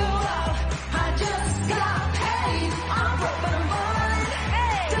we go out. I just got paid. I'm broke but I'm ballin',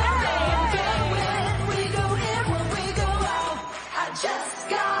 don't know where I'm going. We go in when we go out. I just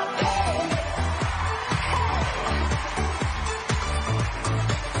got paid.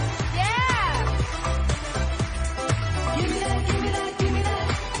 Yeah. Give me that, give me that, give me that.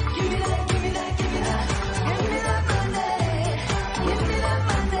 Give me that, give me that, give me that. Give me that Monday. Give me that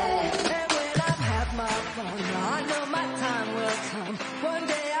Monday. And when I've had my fun, I know my time will come. One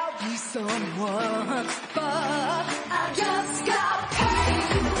day I'll be someone, but I just got paid.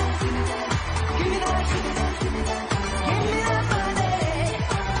 Give me that, give me that. Give me that, give me that, give me that. Give me that Monday.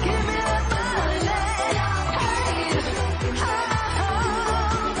 Give me that Monday. Paid. Oh,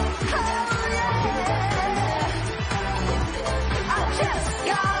 yeah. I just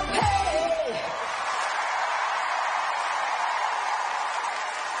got paid.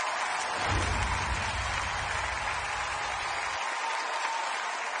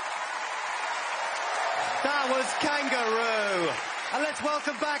 That was Kangaroo. And let's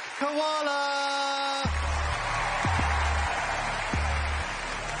welcome back Koala.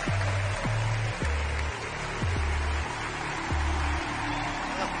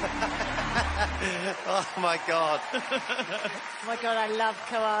 Oh my God. Oh my God, I love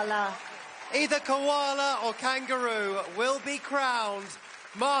Koala. Either Koala or Kangaroo will be crowned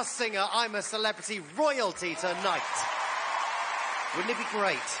Masked Singer I'm a Celebrity royalty tonight. Wouldn't it be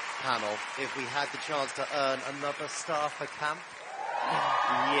great, panel, if we had the chance to earn another star for camp?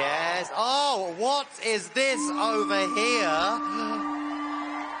 Yes. Oh, what is this over here?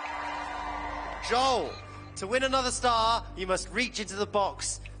 Joel, to win another star, you must reach into the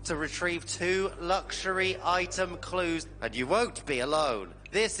box to retrieve 2 luxury item clues, and you won't be alone.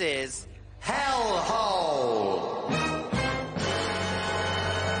 This is Hellhole.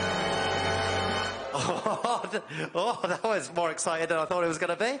 Oh, that was more exciting than I thought it was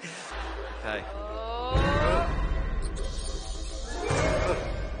going to be. Okay.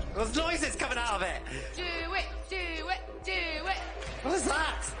 There's noises coming out of it. Do it, do it, do it. What is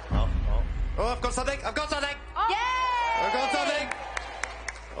that? Oh, I've got something. I've got something. Yay! I've got something.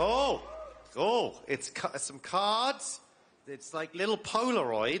 Oh, it's some cards. It's like little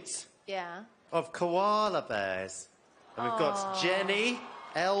Polaroids Yeah. of koala bears. And we've got Jenny,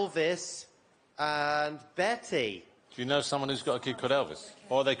 Elvis, and Betty. Do you know someone who's got a kid called Elvis?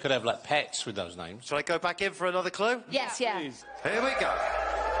 Or they could have, like, pets with those names. Shall I go back in for another clue? Yes, yeah. Here we go.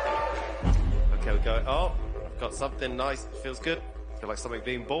 Okay, we go. Oh, I've got something nice. Feels good. I feel like something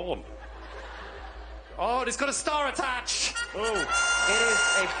being born. Oh, and it's got a star attached. Oh, it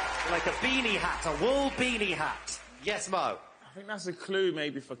is like a beanie hat, a wool beanie hat. Yes, Mo. I think that's a clue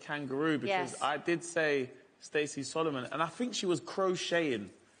maybe for Kangaroo, because Yes. I did say Stacey Solomon, and I think she was crocheting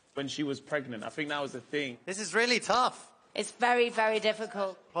when she was pregnant. I think that was the thing. This is really tough. It's very, very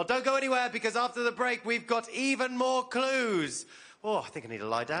difficult. Well, don't go anywhere, because after the break, we've got even more clues. Oh, I think I need to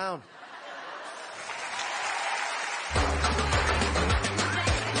lie down.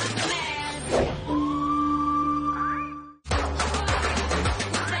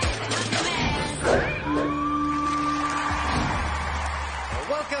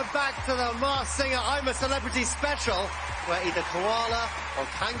 I'm a Celebrity special, where either koala or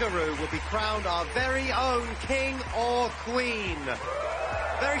kangaroo will be crowned our very own king or queen.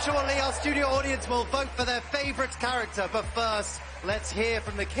 Very shortly, our studio audience will vote for their favourite character, but first, let's hear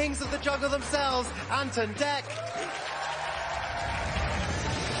from the kings of the jungle themselves, Anton Deck.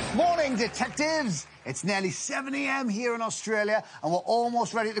 Morning, detectives. It's nearly 7 a.m. here in Australia, and we're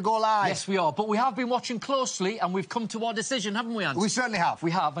almost ready to go live. Yes, we are, but we have been watching closely, and we've come to our decision, haven't we, Ant? We certainly have.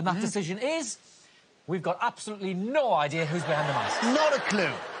 We have, and that decision is... We've got absolutely no idea who's behind the mask. Not a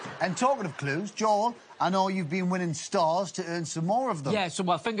clue. And talking of clues, Joel, I know you've been winning stars to earn some more of them. Yeah, so,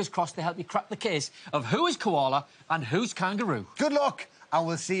 well, fingers crossed they help you crack the case of who is koala and who's kangaroo. Good luck, and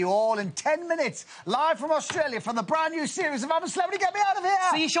we'll see you all in 10 minutes, live from Australia from the brand new series of I'm a Celebrity. Get me out of here!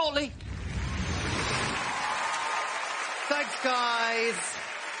 See you shortly. Thanks, guys.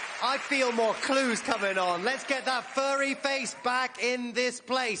 I feel more clues coming on. Let's get that furry face back in this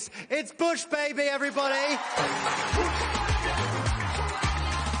place. It's Bush Baby, everybody.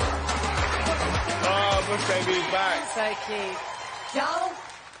 Oh, Bush Baby's back. So cute. Joel,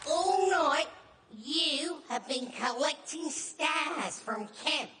 all night you have been collecting stars from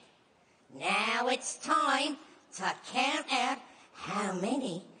camp. Now it's time to count out how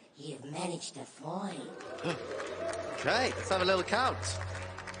many you've managed to find. Okay, let's have a little count.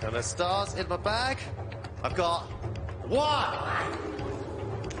 And the stars in my bag. I've got 1,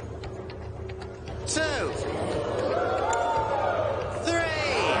 2, 3,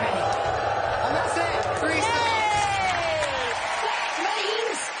 and that's it. 3 stars. That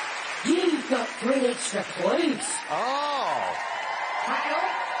means you've got 3 extra clues. Oh. Panel,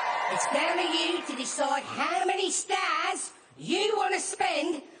 it's down to you to decide how many stars you want to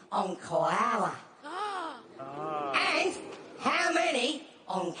spend on koala. And how many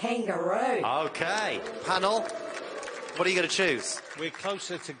on kangaroo. Okay. Panel, what are you going to choose? We're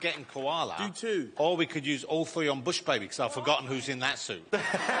closer to getting koala. Do 2. Or we could use all 3 on Bush Baby, because I've forgotten who's in that suit. I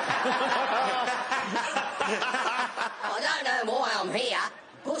don't know why I'm here.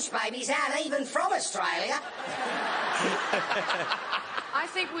 Bush Babies aren't even from Australia. I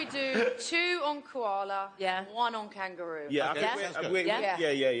think we do 2 on koala, 1 on kangaroo. Yeah, Okay,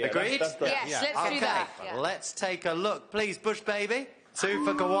 yeah. Agreed? Yes, let's do that. Yeah. Let's take a look, please, Bush Baby. 2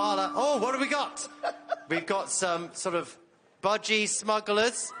 for koala. Oh, what have we got? We've got some sort of budgie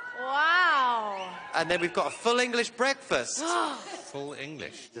smugglers. Wow. And then we've got a full English breakfast. Full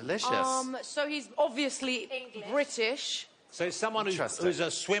English. Delicious. So he's obviously British. So it's someone who's a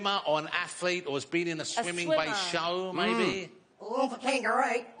swimmer or an athlete or has been in a swimming-based show, maybe? All for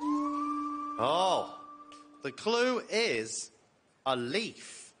kangaroo. Oh, the clue is a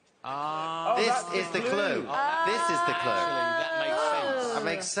leaf. Ah. This is the clue. This is the clue. That makes sense. That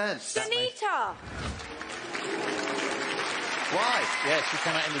makes sense. Sunita. Why? Yeah, she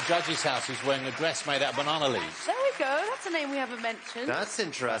came out in the judge's house. She's wearing a dress made out of banana leaves. There we go. That's a name we haven't mentioned. That's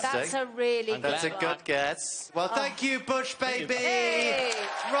interesting. That's a really That's a good guess. Well, thank you, Bush Baby. Hey.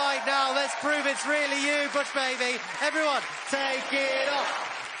 Right now, let's prove it's really you, Bush Baby. Everyone, take it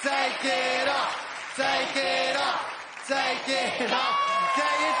off. Take it off. Take it off. Take it off.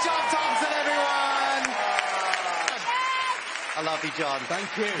 Get your John Thompson, everyone. I love you, John.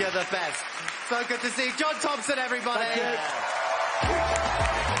 Thank you. You're the best. So good to see you. John Thompson, everybody. Thank you.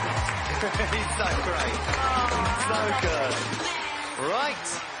 He's so great. So good. Right.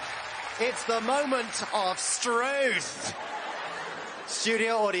 It's the moment of truth.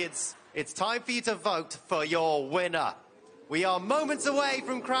 Studio audience, it's time for you to vote for your winner. We are moments away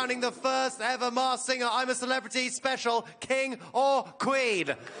from crowning the first ever Masked Singer I'm a Celebrity special, King or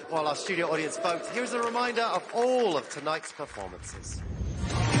Queen. While our studio audience votes, here's a reminder of all of tonight's performances.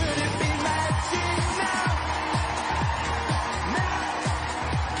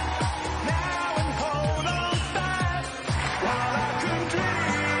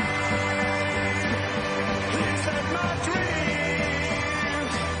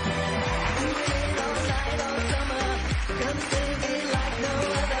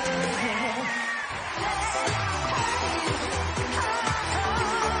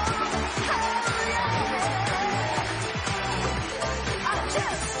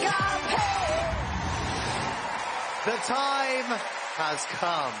 The time has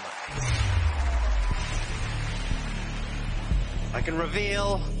come. I can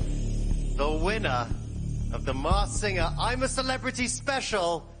reveal the winner of the Masked Singer I'm a Celebrity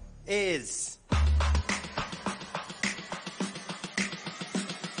special is...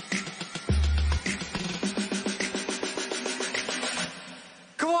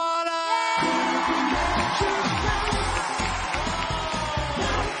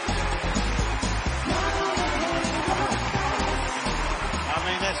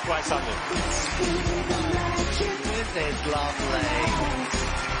 quite something. This is lovely.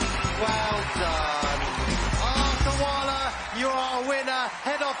 Well done. Oh, Koala, you are a winner.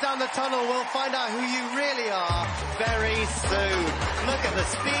 Head off down the tunnel. We'll find out who you really are very soon. Look at the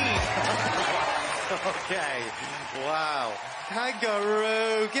speed. Okay. Wow.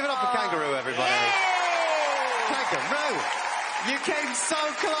 Kangaroo. Give it up for Kangaroo, everybody. Kangaroo. You came so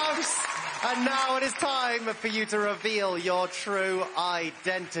close. And now it is time for you to reveal your true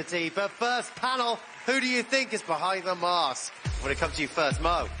identity. But first, panel, who do you think is behind the mask? When it comes to you first,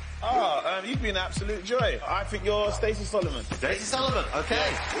 Mo. You've been an absolute joy. I think you're Stacey Solomon. Stacey Solomon,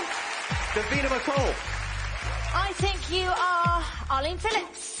 okay. Davina McCall. I think you are Arlene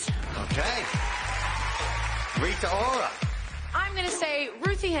Phillips. Okay. Rita Ora. I'm going to say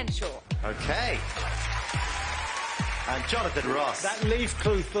Ruthie Henshaw. Okay. And Jonathan Ross. That leaf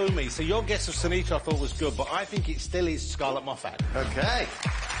clue threw me, so your guess of Sunita I thought was good, but I think it still is Scarlett Moffat. Okay.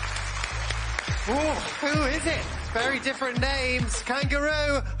 Ooh, who is it? Very different names.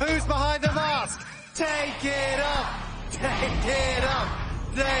 Kangaroo, who's behind the mask? Take it up. Take it up.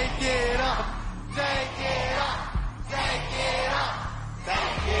 Take it up. Take it up. Take it up.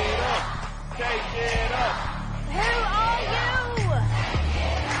 Take it up. Take it up. Who are you?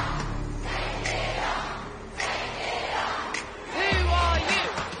 Who are you?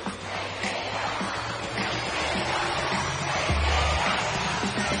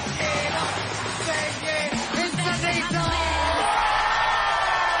 It's Sunita!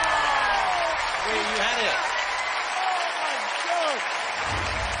 There you had it.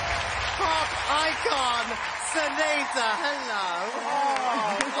 Pop icon, Sunita, hello.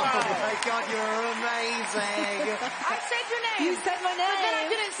 Oh my God, you're amazing. I said your name. You said my name. But then I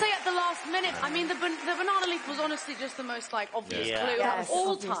didn't say at the last minute. I mean, the banana leaf was honestly just the most, like, obvious clue of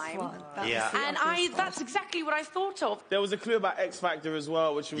all time. And that's exactly what I thought of. There was a clue about X Factor as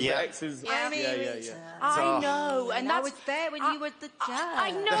well, which was the X's. I know, and I that's... was there when you were the judge.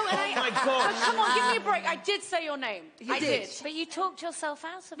 I know, and I... my God. But come on, give me a break. I did say your name. I did. But you talked yourself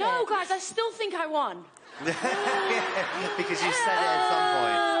out of it. No, guys, I still think I won. Because you said it at some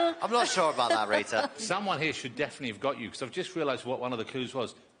point. I'm not sure about that, Rita. Someone here should definitely have got you, because I've just realised what one of the clues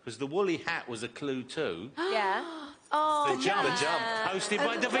was. Because the woolly hat was a clue too. Yeah. Oh, The jump. Hosted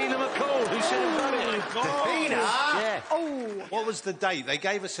by Davina McCall, who should have done it. Davina? Yeah. Oh. What was the date? They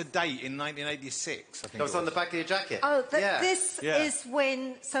gave us a date in 1986, I think. That was on the back of your jacket. Oh, this is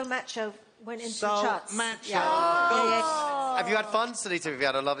when So Macho went into So the charts. Macho. Have you had fun, Sunita? Have you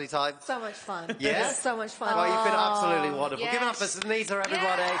had a lovely time? So much fun. Yeah? So much fun. Well, you've been absolutely wonderful. yes. Give it up for Sunita,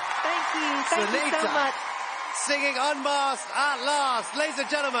 everybody. Thank you. Thank you so Sunita. much. Singing Unmasked at last. Ladies and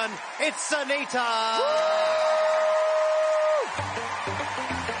gentlemen, it's Sunita.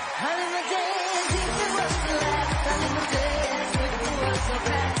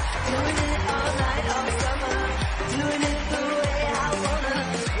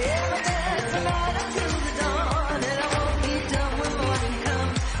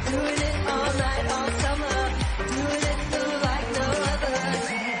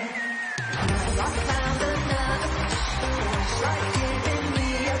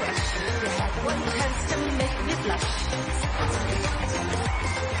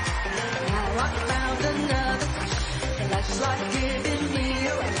 Like giving me a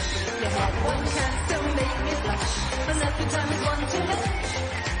rush. You had one chance to make me blush, and every time is one too much.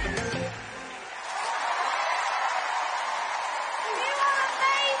 You are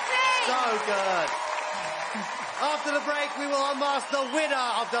amazing! So good. After the break, we will unmask the winner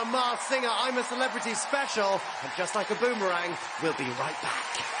of the Masked Singer I'm a Celebrity special. And just like a boomerang, we'll be right back.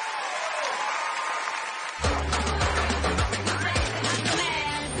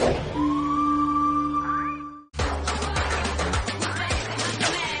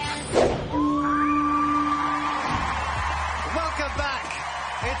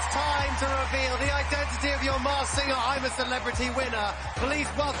 To reveal the identity of your Masked Singer I'm a Celebrity winner, please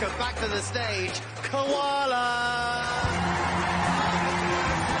welcome back to the stage, Koala!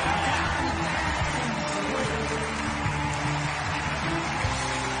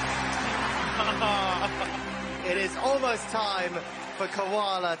 It is almost time for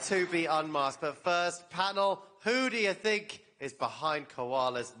Koala to be unmasked, but first, panel, who do you think is behind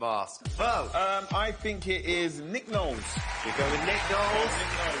Koala's mask? Bo? I think it is Nick Knowles. You go with Nick Knowles?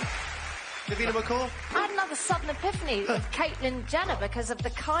 Davina McCall? I had another sudden epiphany of Caitlyn Jenner because of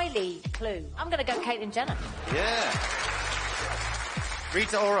the Kylie clue. I'm going to go Caitlyn Jenner. Yeah.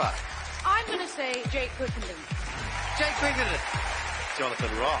 Rita Ora? I'm going to say Jake Quickenden. Jake Quickenden.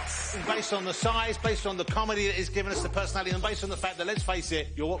 Jonathan Ross. Based on the size, based on the comedy that he's given us, the personality, and based on the fact that, let's face it,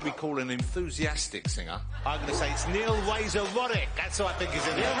 you're what we call an enthusiastic singer. I'm going to say it's Neil Razor-Roddick. That's who I think is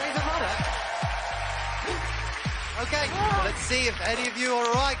in there. Neil Razor-Roddick? OK, well, let's see if any of you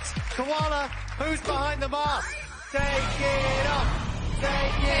are right. Koala, who's behind the mask? Take it up!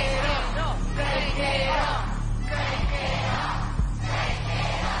 Take it up! Take it up! Take it up!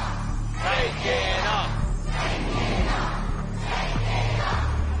 Take it up! Take it up!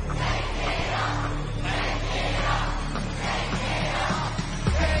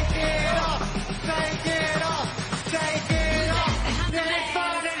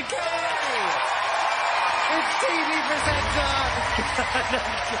 TV presenter!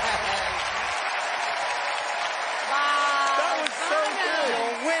 That was so good.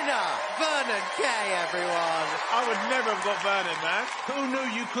 Your winner, Vernon Kay, everyone. I would never have got Vernon, man. Who knew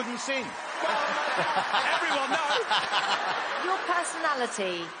you couldn't sing? Everyone knows. Your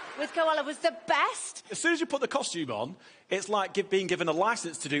personality with Koala was the best. As soon as you put the costume on, it's like being given a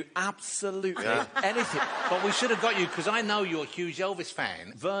licence to do absolutely anything. But we should have got you, because I know you're a huge Elvis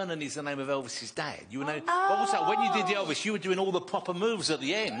fan. Vernon is the name of Elvis's dad. You know, what was that? When you did the Elvis, you were doing all the proper moves at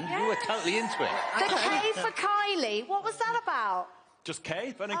the end. Yes. You were totally into it. The K for Kylie, what was that about? Just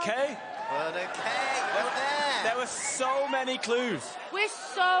K, Vernon Kay. Vernon Kay, you're there. There were so many clues. We're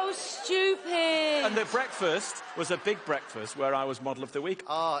so stupid. And the breakfast was a big breakfast where I was model of the week.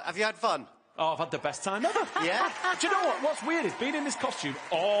 Oh, have you had fun? Oh, I've had the best time ever. Yeah? Do you know what? What's weird is being in this costume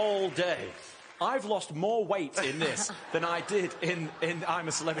all day. I've lost more weight in this than I did in I'm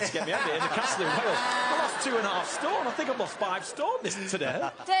a Celebrity, Get Me Out of Here in the Castle in Wales. I lost 2.5 stone. I think I've lost 5 stone today.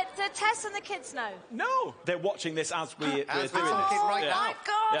 Do Tess and the kids know? No. They're watching this as we're doing this. Right now. My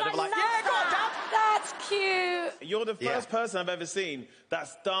God, Yeah, they were like, I love that. That's cute. You're the first person I've ever seen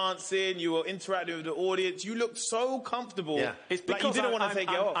that's dancing, you were interacting with the audience, you looked so comfortable. Yeah. It's like because you didn't want to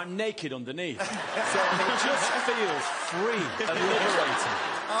take it off. I'm naked underneath. So it just feels free and liberating.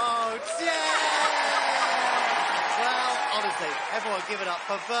 Oh, yeah! Well, honestly, everyone give it up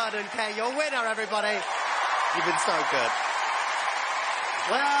for Vernon Kay, your winner, everybody. You've been so good.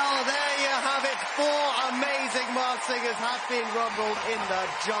 Well, there you have it. 4 amazing masked singers have been rumbled in the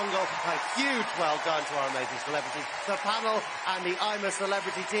jungle. A huge well done to our amazing celebrities, the panel and the I'm a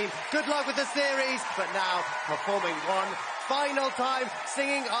Celebrity team. Good luck with the series, but now performing one final time,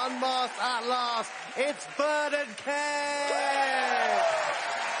 singing unmasked at last, it's Vernon Kay!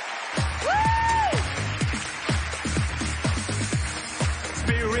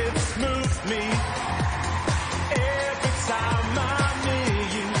 Spirits move me every time I'm near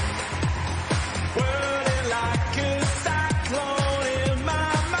you. Whirling like a cyclone in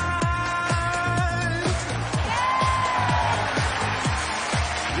my mind.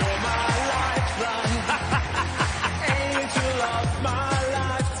 You're my lifeline, angel of my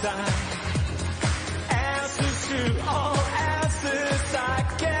lifetime. Answers to all answers I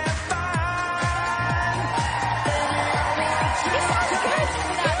can't find. Baby, I want you to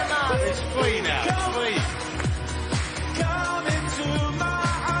It's free now. It's free. come into my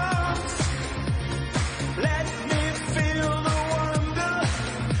arms. Let me feel the wonder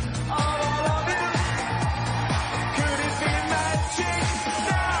of all of you. Could it be magic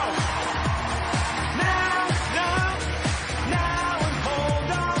now? Now, and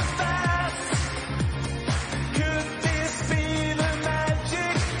hold on fast. Could this be the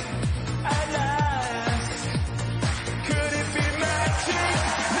magic at last? Could it be magic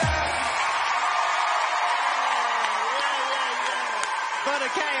now?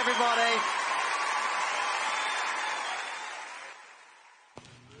 Vernon Kay, everybody.